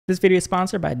This video is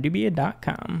sponsored by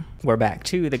Dubia.com. We're back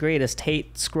to the greatest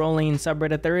hate scrolling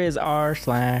subreddit there is,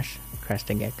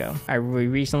 r/Crested Gecko. I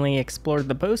recently explored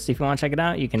the post. If you want to check it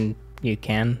out, you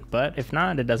can, but if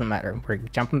not, it doesn't matter. We're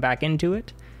jumping back into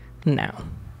it now.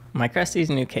 My Crusty's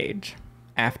new cage.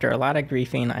 After a lot of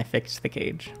griefing, I fixed the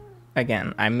cage.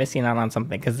 Again, I'm missing out on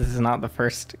something because this is not the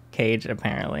first cage,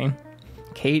 apparently.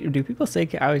 Cage? Do people say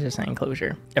cage? I was just saying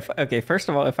enclosure. Okay, first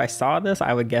of all, if I saw this,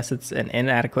 I would guess it's an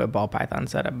inadequate ball python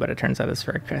setup, but it turns out it's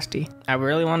for a Crusty. I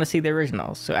really want to see the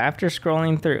originals, so after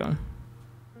scrolling through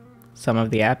some of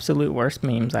the absolute worst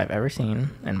memes I've ever seen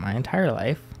in my entire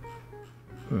life,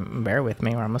 bear with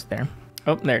me, we're almost there.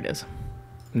 Oh, there it is.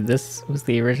 This was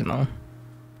the original.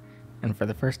 And for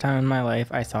the first time in my life,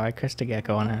 I saw a Crested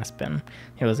Gecko on aspen.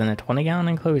 It was in a 20-gallon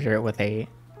enclosure with a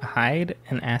hide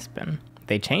and aspen.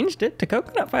 They changed it to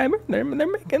coconut fiber. They're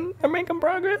making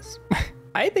progress.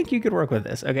 I think you could work with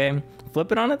this, okay?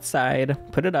 Flip it on its side,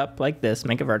 put it up like this,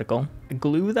 make it vertical.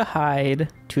 Glue the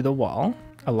hide to the wall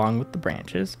along with the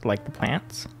branches, like the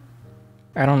plants.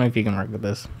 I don't know if you can work with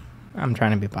this. I'm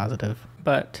trying to be positive,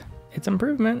 but it's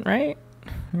improvement, right?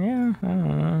 Yeah, I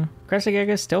don't know. Crested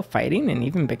Gecko is still fighting an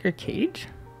even bigger cage?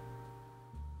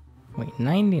 Wait,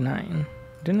 99.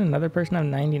 Didn't another person have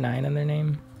 99 in their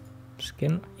name?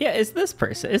 Skin? Yeah, it's this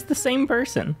person. It's the same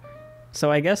person. So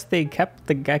I guess they kept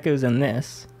the geckos in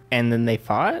this, and then they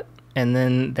fought, and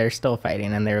then they're still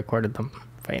fighting, and they recorded them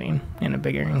fighting in a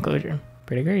bigger enclosure.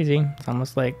 Pretty crazy. It's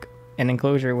almost like an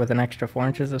enclosure with an extra 4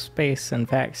 inches of space, in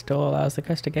fact, still allows the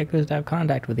Crested Geckos to have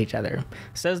contact with each other.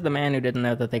 Says the man who didn't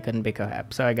know that they couldn't be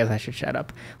cohab, so I guess I should shut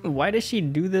up. Why does she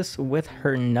do this with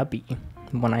her nubby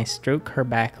when I stroke her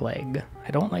back leg?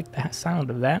 I don't like the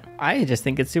sound of that. I just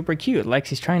think it's super cute, like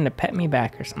she's trying to pet me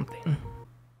back or something.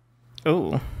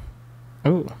 Ooh.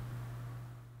 Ooh.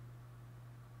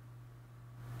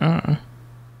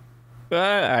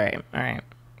 Alright.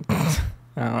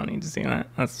 I don't need to see that.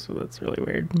 That's really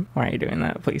weird. Why are you doing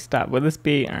that? Please stop. Would this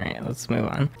be... Alright, let's move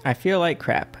on. I feel like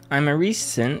crap. I'm a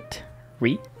recent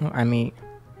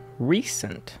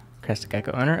Crested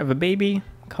Gecko owner of a baby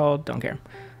called Don't Care.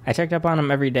 I checked up on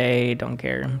him every day. Don't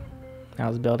care. I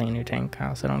was building a new tank. I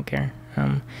also don't care.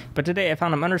 But today I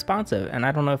found him unresponsive, and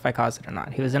I don't know if I caused it or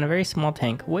not. He was in a very small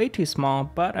tank, way too small,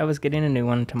 but I was getting a new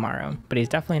one tomorrow. But he's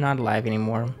definitely not alive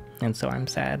anymore, and so I'm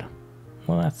sad.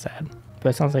 Well, that's sad. But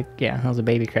it sounds like, yeah, that was a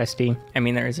baby Cresty. I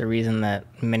mean, there is a reason that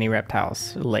many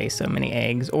reptiles lay so many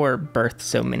eggs or birth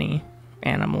so many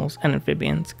animals and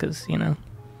amphibians, because, you know,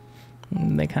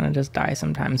 they kind of just die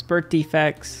sometimes. Birth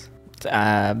defects.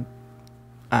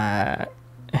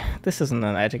 This isn't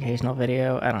an educational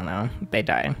video. I don't know. They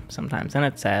die sometimes, and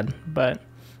it's sad, but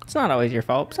it's not always your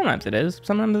fault. Sometimes it is.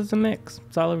 Sometimes it's a mix.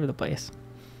 It's all over the place.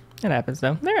 It happens,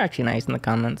 though. They're actually nice in the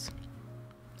comments.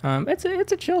 It's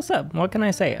a chill sub. What can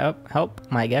I say? Help,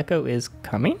 my gecko is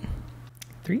coming.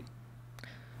 3,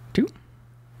 2,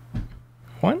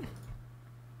 1.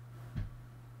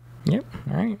 Yep.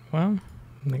 All right. Well,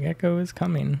 the gecko is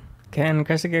coming. Can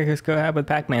Crested Geckos cohab with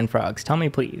Pac-Man frogs? Tell me,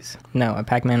 please. No, a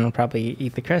Pac-Man would probably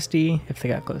eat the Cresty if they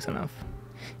got close enough.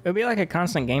 It would be like a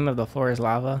constant game of the floor is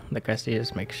lava. The Cresty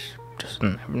just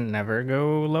never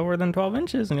go lower than 12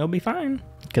 inches and you'll be fine.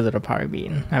 Because it'll probably be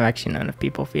eaten. I've actually known of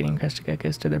people feeding Crested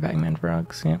Geckos to their Pac-Man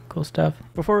frogs. Yeah, cool stuff.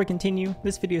 Before we continue,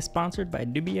 this video is sponsored by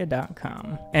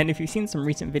Dubia.com. And if you've seen some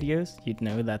recent videos, you'd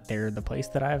know that they're the place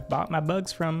that I've bought my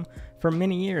bugs from for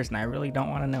many years, and I really don't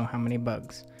want to know how many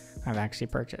bugs I've actually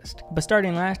purchased. But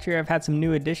starting last year, I've had some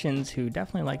new additions who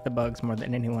definitely like the bugs more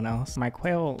than anyone else. My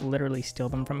quail literally steal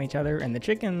them from each other, and the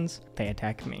chickens, they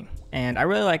attack me. And I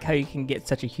really like how you can get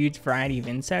such a huge variety of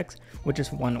insects with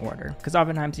just one order. Because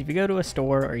oftentimes if you go to a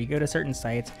store or you go to certain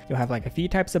sites, you'll have like a few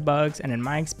types of bugs, and in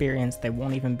my experience, they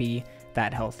won't even be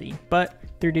that healthy. But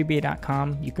through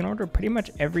Dubia.com, you can order pretty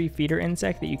much every feeder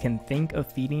insect that you can think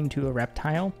of feeding to a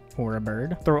reptile or a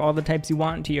bird. Throw all the types you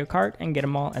want into your cart and get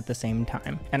them all at the same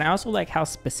time. And I also like how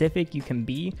specific you can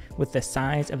be with the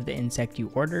size of the insect you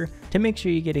order to make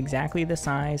sure you get exactly the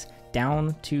size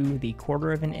down to the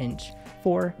 1/4 inch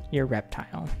for your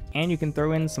reptile. And you can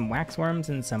throw in some waxworms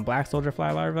and some black soldier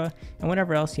fly larvae and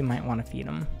whatever else you might want to feed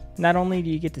them. Not only do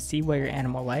you get to see what your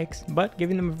animal likes, but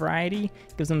giving them a variety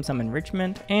gives them some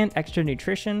enrichment and extra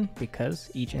nutrition because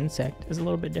each insect is a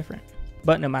little bit different.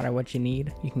 But no matter what you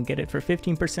need, you can get it for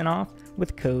 15% off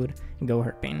with code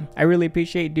GoHerping. I really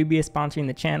appreciate Dubia sponsoring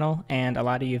the channel, and a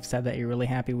lot of you have said that you're really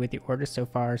happy with your orders so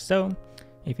far, so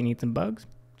if you need some bugs,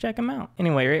 check them out.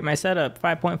 Anyway, rate my setup,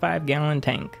 5.5 gallon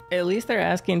tank. At least they're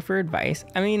asking for advice.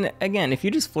 I mean, again, if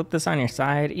you just flip this on your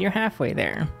side, you're halfway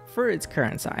there. For its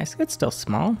current size, it's still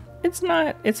small. It's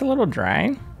a little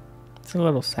dry. It's a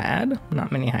little sad.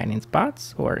 Not many hiding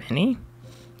spots, or any.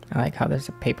 I like how there's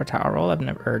a paper towel roll.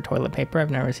 Or toilet paper.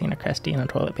 I've never seen a Cresty in a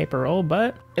toilet paper roll,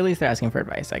 but at least they're asking for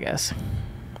advice, I guess.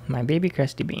 My baby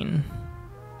Cresty bean.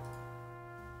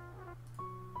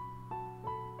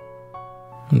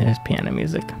 And there's piano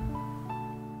music.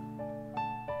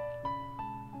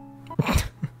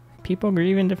 People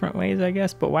grieve in different ways, I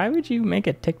guess, but why would you make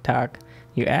a TikTok?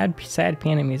 You add sad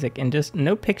piano music and just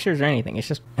no pictures or anything. It's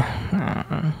just,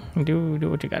 do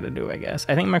what you gotta do, I guess.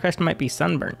 I think my Cresty might be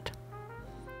sunburnt.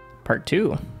 Part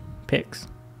 2, pics.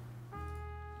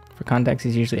 For context,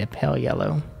 he's usually a pale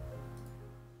yellow.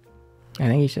 I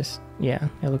think he's just, yeah,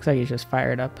 it looks like he's just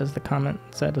fired up, as the comment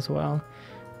said as well.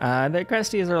 The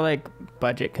Cresties are like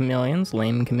budget chameleons,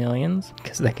 lame chameleons,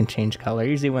 because they can change color,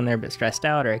 usually when they're a bit stressed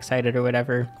out or excited or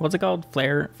whatever. What's it called?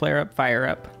 Flare up, fire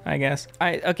up, I guess.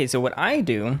 Okay, so what I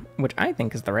do, which I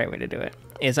think is the right way to do it,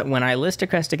 is that when I list a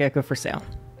Crested Gecko for sale,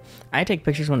 I take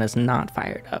pictures when it's not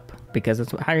fired up, because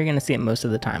that's how you're going to see it most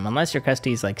of the time. Unless your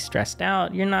Cresty's like stressed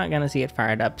out, you're not going to see it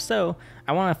fired up. So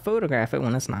I want to photograph it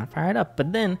when it's not fired up.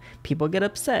 But then people get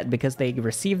upset because they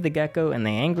receive the gecko and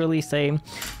they angrily say,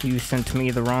 you sent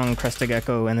me the wrong Crested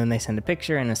Gecko, and then they send a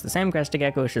picture and it's the same Crested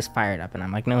Gecko, it's just fired up. And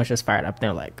I'm like, no, it's just fired up.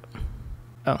 They're like,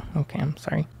 oh, okay, I'm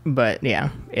sorry. But yeah,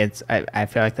 I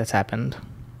feel like that's happened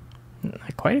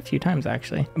quite a few times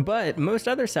actually. But most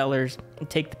other sellers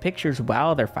take the pictures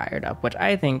while they're fired up, which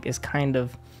I think is kind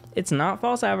of, it's not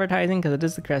false advertising because it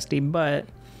is the Cresty, but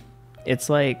it's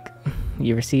like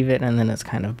you receive it and then it's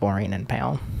kind of boring and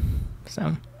pale.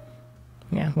 So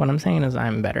yeah, what I'm saying is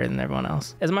I'm better than everyone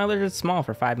else. As my lizard's small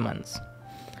for 5 months,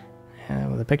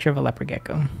 with a picture of a leopard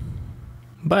gecko.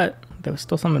 But there was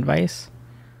still some advice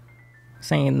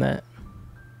saying that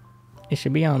it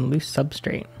should be on loose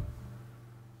substrate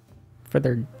for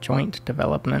their joint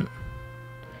development.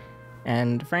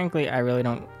 And frankly, I really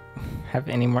don't have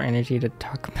any more energy to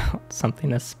talk about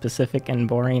something as specific and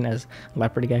boring as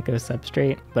leopard gecko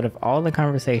substrate. But of all the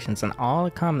conversations and all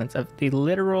the comments of the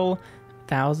literal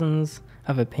thousands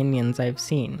of opinions I've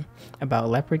seen about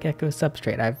leopard gecko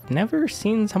substrate, I've never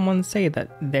seen someone say that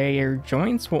their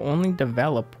joints will only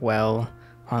develop well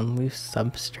on loose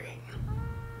substrate.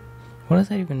 What does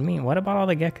that even mean? What about all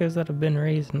the geckos that have been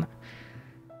raised?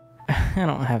 I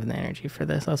don't have the energy for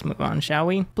this. Let's move on, shall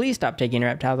we? Please stop taking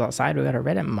your reptiles outside. We got a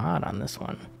Reddit mod on this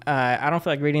one. I don't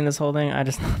feel like reading this whole thing. I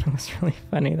just thought it was really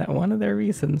funny that one of their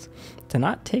reasons to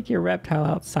not take your reptile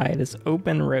outside is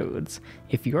open roads.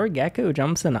 If your gecko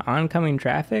jumps into oncoming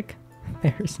traffic,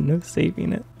 there's no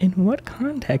saving it. In what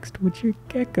context would your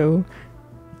gecko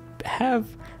have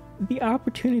the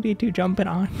opportunity to jump in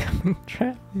oncoming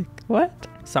traffic? What?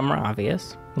 Some are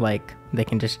obvious, like they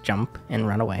can just jump and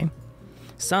run away.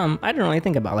 Some, I don't really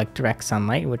think about, like direct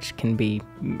sunlight, which can be,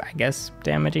 I guess,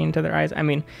 damaging to their eyes. I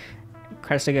mean,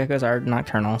 Crested geckos are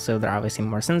nocturnal, so they're obviously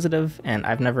more sensitive, and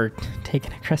I've never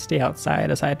taken a Cresty outside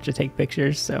aside to take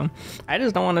pictures, so I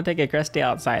just don't want to take a Cresty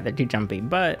outside. They're too jumpy.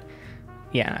 But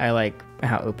yeah, I like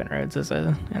how open roads is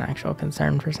an actual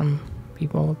concern for some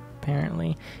people,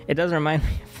 apparently. It does remind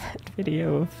me of that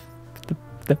video of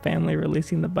the family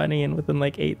releasing the bunny, and within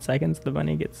like 8 seconds the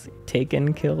bunny gets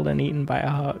taken, killed, and eaten by a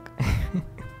hawk.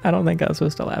 I don't think I was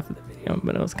supposed to laugh at the video,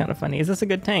 but it was kind of funny. Is this a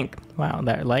good tank? Wow,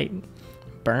 that light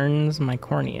burns my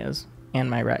corneas and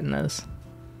my retinas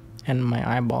and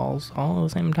my eyeballs all at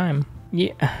the same time.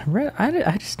 Yeah,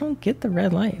 I just don't get the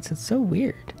red lights. It's so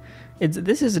weird.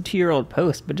 This is a 2-year-old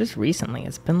post, but just recently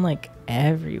it's been like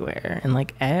everywhere and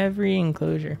like every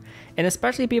enclosure, and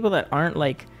especially people that aren't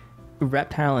like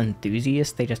reptile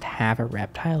enthusiasts, they just have a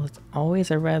reptile, it's always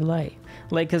a red light.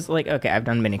 Like, cause like, okay, I've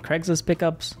done many Craigslist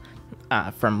pickups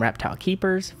from reptile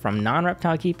keepers, from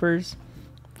non-reptile keepers,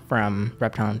 from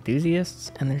reptile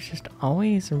enthusiasts, and there's just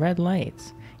always red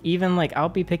lights. Even like I'll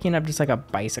be picking up just like a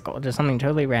bicycle, just something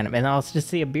totally random, and I'll just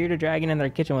see a bearded dragon in their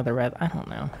kitchen with a red, I don't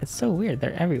know. It's so weird,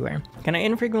 they're everywhere. Can I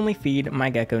infrequently feed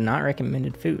my gecko not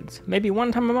recommended foods? Maybe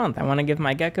one time a month, I want to give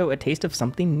my gecko a taste of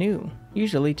something new,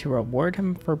 usually to reward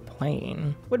him for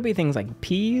playing. Would be things like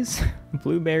peas,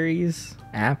 blueberries,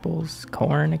 apples,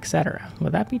 corn, etc.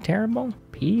 Would that be terrible?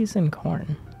 Peas and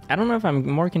corn. I don't know if I'm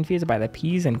more confused by the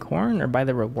peas and corn or by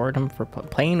the reward him for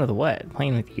playing with what?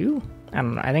 Playing with you? I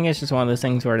don't know. I think it's just one of those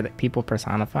things where people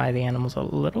personify the animals a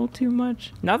little too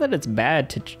much. Not that it's bad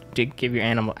to give your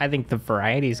animal. I think the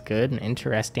variety is good and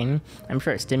interesting. I'm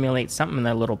sure it stimulates something in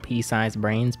that little pea-sized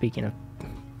brain. Speaking of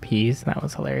peas, that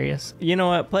was hilarious. You know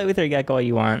what? Play with your gecko all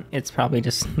you want. It's probably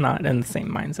just not in the same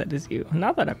mindset as you.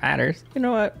 Not that it matters. You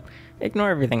know what? Ignore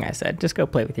everything I said. Just go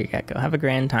play with your gecko. Have a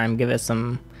grand time. Give it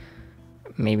some,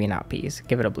 maybe not peas.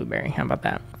 Give it a blueberry. How about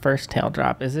that? First tail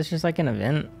drop. Is this just like an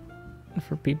event?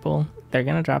 for people. They're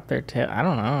gonna drop their tail. I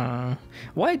don't know.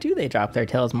 Why do they drop their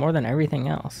tails more than everything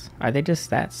else? Are they just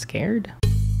that scared?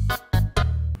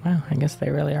 Wow, I guess they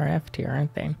really are F tier,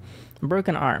 aren't they?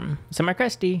 Broken arm. So my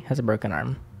Cresty has a broken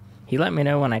arm. He let me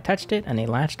know when I touched it, and he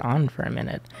latched on for a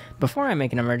minute. Before I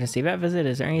make an emergency vet visit,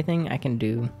 is there anything I can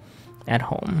do at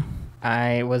home?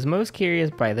 I was most curious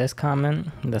by this comment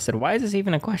that said, why is this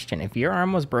even a question? If your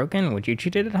arm was broken, would you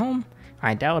treat it at home?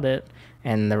 I doubt it,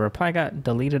 and the reply got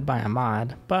deleted by a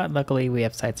mod, but luckily we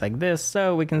have sites like this,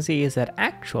 so we can see is that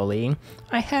actually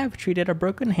I have treated a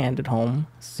broken hand at home,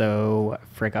 so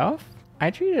frick off. I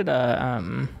treated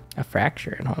a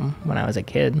fracture at home when I was a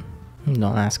kid.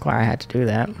 Don't ask why I had to do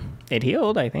that. It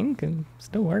healed, I think, and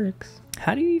still works.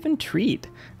 How do you even treat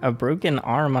a broken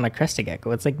arm on a Crested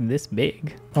Gecko? It's like this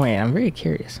big. Oh wait, I'm very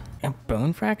curious.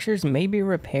 Bone fractures may be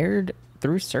repaired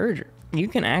through surgery. You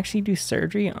can actually do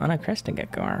surgery on a Crested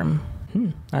Gecko arm.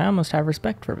 I almost have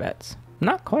respect for vets.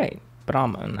 Not quite, but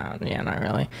almost. Not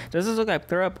really. Does this look like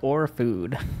throw up or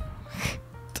food?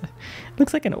 It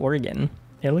looks like an organ.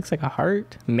 It looks like a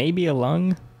heart, maybe a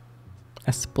lung,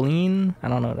 a spleen. I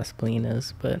don't know what a spleen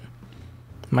is, but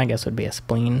my guess would be a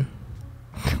spleen.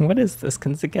 What is this?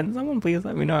 Can someone please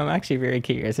let me know? I'm actually very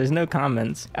curious. There's no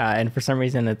comments, and for some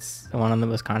reason it's one of the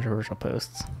most controversial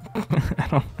posts. I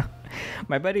don't know.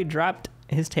 My buddy dropped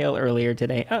his tail earlier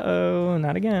today. Uh-oh,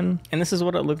 not again. And this is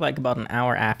what it looked like about an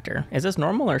hour after. Is this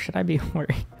normal or should I be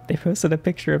worried? They posted a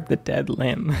picture of the dead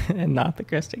limb and not the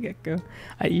Crested Gecko.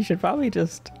 You should probably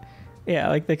just... Yeah,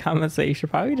 like the comments say, you should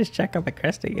probably just check out the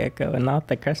Crested Gecko and not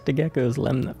the Crested Gecko's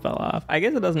limb that fell off. I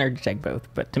guess it doesn't hurt to check both,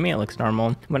 but to me it looks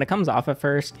normal. When it comes off at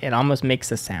first, it almost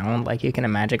makes a sound like you can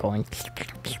imagine going...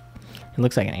 It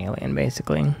looks like an alien,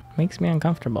 basically. Makes me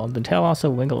uncomfortable. The tail also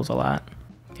wiggles a lot.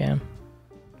 Yeah.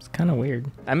 It's kind of weird.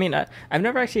 I mean, I've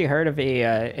never actually heard of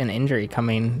an injury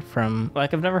coming from...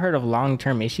 Like, I've never heard of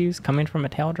long-term issues coming from a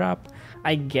tail drop.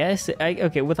 I guess,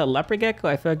 okay, with a leopard gecko,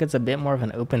 I feel like it's a bit more of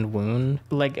an open wound.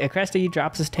 Like, a Cresty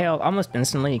drops his tail almost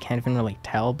instantly, you can't even really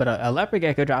tell, but a leopard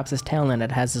gecko drops his tail and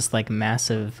it has this, like,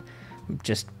 massive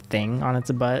just thing on its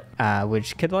butt,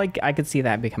 which could, like, I could see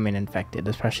that becoming infected,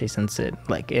 especially since it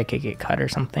could get cut or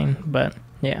something, but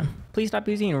yeah. Please stop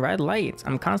using red lights.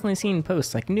 I'm constantly seeing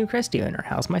posts like, new Cresty owner,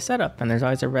 how's my setup? And there's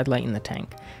always a red light in the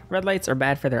tank. Red lights are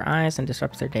bad for their eyes and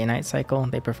disrupts their day-night cycle.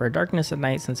 They prefer darkness at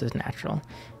night since it's natural.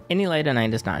 Any light at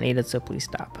night is not needed, so please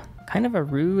stop. Kind of a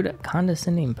rude,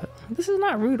 condescending post. This is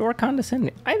not rude or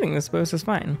condescending. I think this post is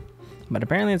fine. But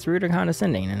apparently it's rude or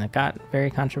condescending, and it got very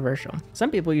controversial.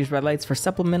 Some people use red lights for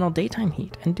supplemental daytime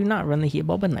heat and do not run the heat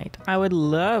bulb at night. I would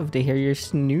love to hear your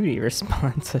snooty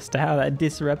response as to how that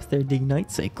disrupts their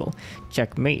day-night cycle.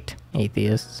 Checkmate,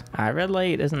 atheists. Red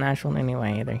light isn't natural in any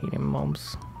way. They're heating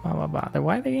bulbs. Blah, blah, blah.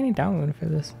 Why are they getting downloaded for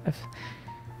this?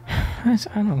 I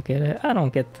don't get it. I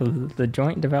don't get the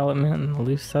joint development and the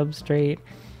loose substrate.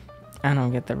 I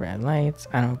don't get the red lights.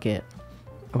 I don't get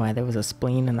why there was a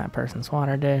spleen in that person's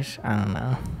water dish. I don't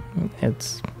know.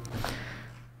 It's...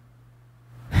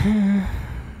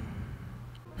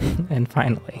 And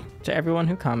finally, to everyone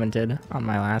who commented on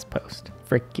my last post,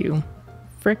 frick you.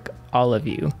 Frick all of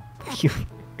you.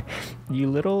 You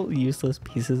little useless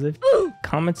pieces of...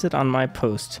 commented on my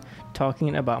post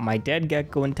talking about my dead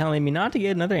gecko and telling me not to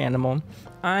get another animal.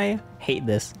 I hate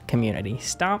this community.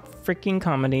 Stop freaking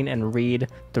commenting and read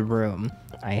the room.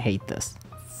 I hate this.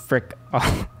 Frick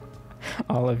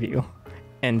all of you,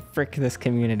 and frick this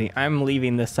community. I'm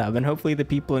leaving this sub, and hopefully the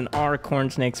people in our corn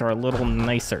snakes are a little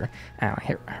nicer. Ow,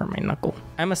 I hurt my knuckle.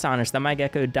 I'm astonished that my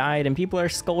gecko died, and people are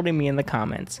scolding me in the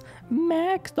comments.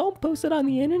 Max, don't post it on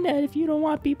the internet if you don't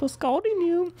want people scolding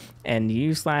you. And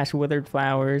you/withered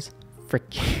flowers,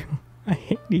 frick you. I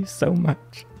hate you so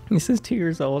much. This is 2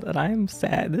 years old and I am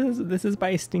sad. This is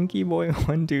by Stinky Boy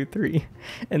 123,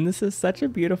 and this is such a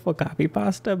beautiful copy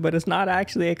pasta, but it's not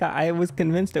actually I was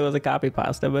convinced it was a copy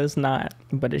pasta, but it's not.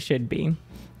 But it should be,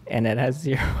 and it has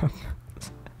 0.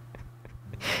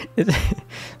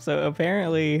 So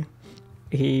apparently,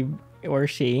 he or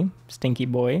she, Stinky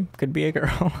Boy, could be a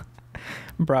girl,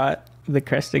 brought the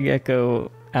Crested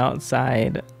Gecko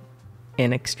outside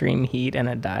in extreme heat and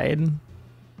it died.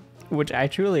 Which I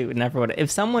truly would never would. If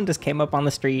someone just came up on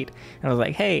the street and was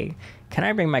like, hey, can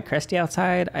I bring my Cresty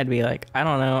outside? I'd be like, I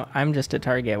don't know. I'm just a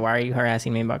target. Why are you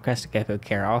harassing me about Crested Gecko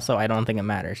care? Also, I don't think it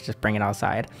matters. Just bring it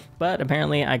outside. But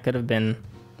apparently I could have been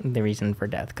the reason for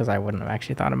death because I wouldn't have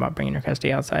actually thought about bringing your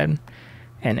Cresty outside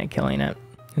and it killing it.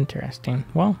 Interesting.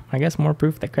 Well, I guess more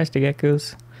proof that Crested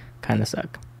Geckos kind of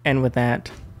suck. And with that,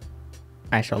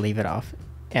 I shall leave it off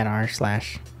at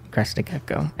r/Crested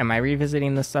Gecko. Am I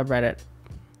revisiting this subreddit?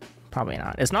 Probably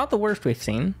not. It's not the worst we've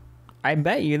seen. I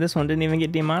bet you this one didn't even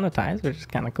get demonetized, which is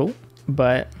kind of cool.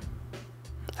 But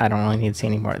I don't really need to see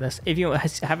any more of this. If you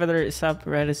have other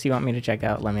subreddits you want me to check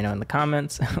out, let me know in the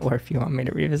comments. Or if you want me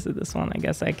to revisit this one, I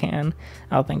guess I can.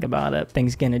 I'll think about it.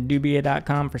 Thanks again to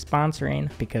Dubia.com for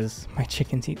sponsoring, because my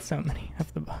chickens eat so many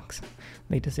of the bugs.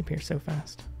 They disappear so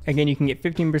fast. Again, you can get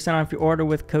 15% off your order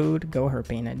with code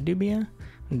GoHerping at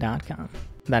Dubia.com.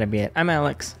 That'd be it. I'm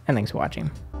Alex, and thanks for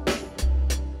watching.